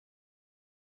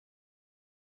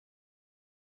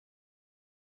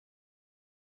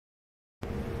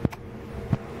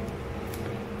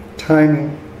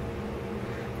timing.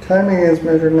 Timing is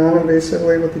measured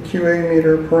non-invasively with the QA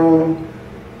meter Panoramic,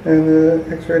 and the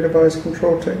X-ray device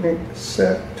control technique is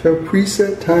set to a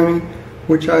preset timing,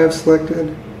 which I have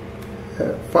selected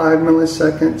at 5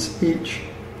 milliseconds each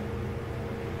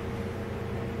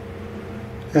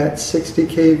at 60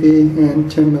 kV and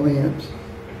 10 milliamps.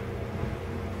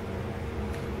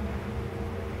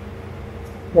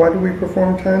 Why do we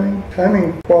perform timing?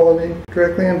 Timing quality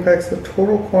directly impacts the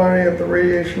total quantity of the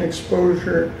radiation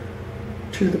exposure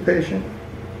to the patient.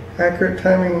 Accurate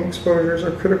timing exposures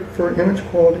are critical for image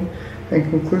quality and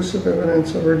conclusive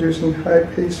evidence of reducing high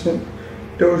patient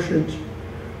dosage,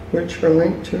 which are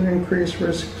linked to increased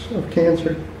risks of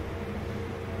cancer.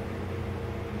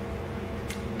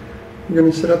 I'm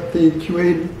going to set up the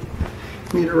QA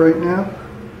meter right now.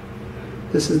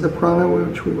 This is the Panoramic,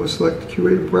 which we will select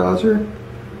QA browser.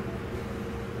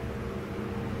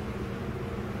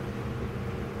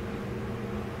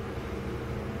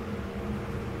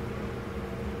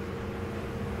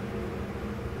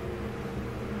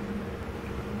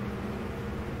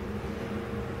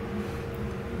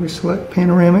 We select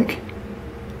Panoramic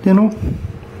Dental.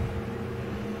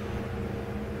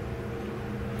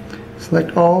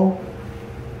 Select all.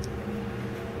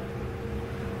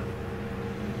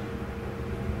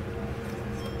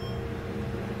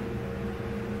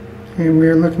 And we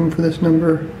are looking for this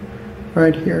number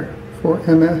right here for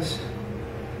MS.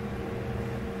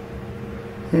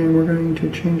 And we're going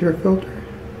to change our filter.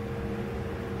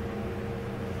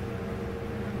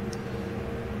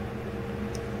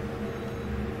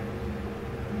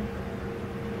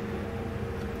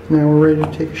 Now we're ready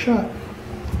to take a shot.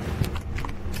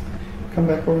 Come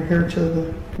back over here to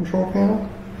the control panel.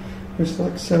 We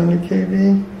select 70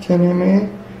 kV, 10 MA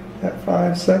at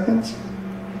 5 seconds.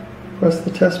 Press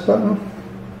the test button,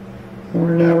 and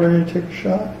we're now ready to take a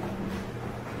shot.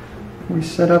 We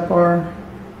set up our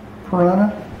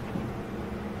Panoramic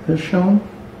as shown.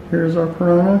 Here's our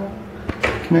Panoramic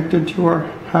connected to our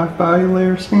half value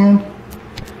layer stand,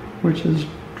 which is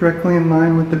directly in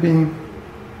line with the beam.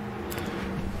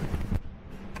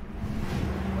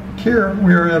 Here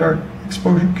we are at our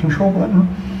exposure control button.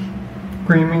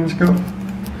 Green means go.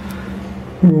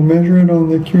 We will measure it on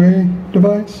the QA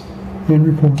device and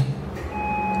report.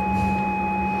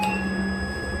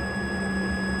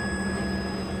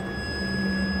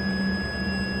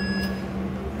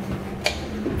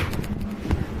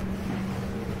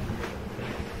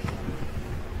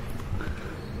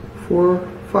 For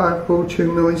 502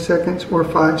 milliseconds or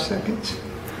 5 seconds.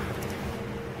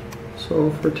 So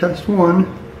for test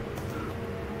 1,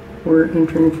 we're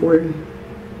entering for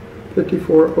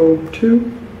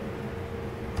 5402,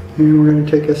 and we're going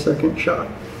to take a second shot.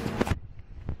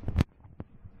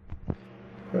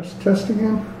 Press test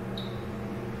again.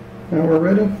 Now we're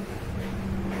ready.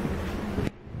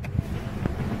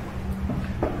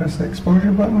 Press the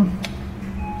exposure button.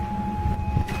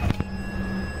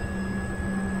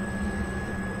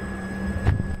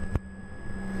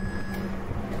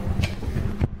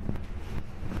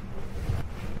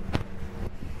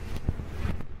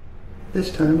 This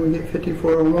time we get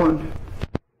 5401.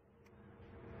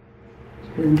 So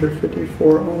we enter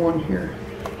 5401 here.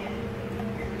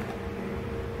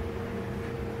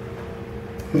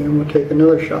 And we'll take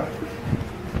another shot.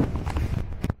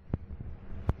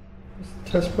 Press the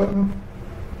test button.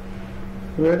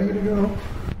 Ready to go.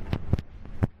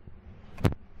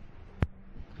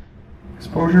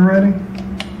 Exposure ready.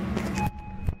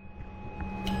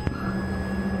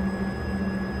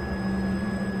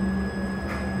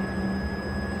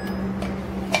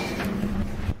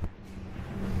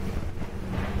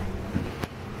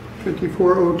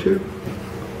 $54.02.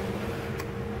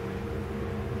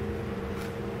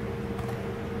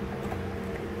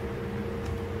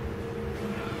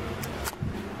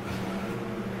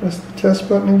 Press the test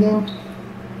button again.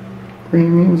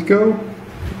 Green means go.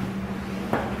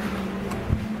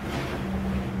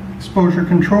 Exposure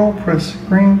control, press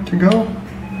green to go.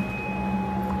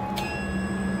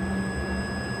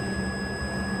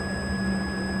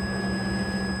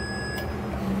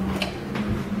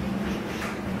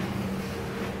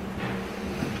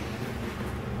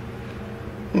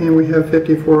 And we have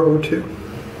 5402.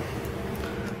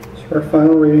 So our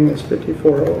final reading is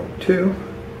 5402.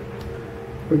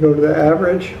 We go to the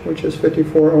average, which is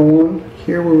 5401.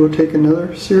 Here we will take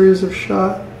another series of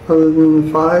shots other than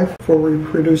the 5. For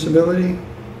reproducibility,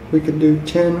 we could do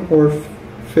 10 or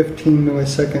 15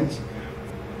 milliseconds.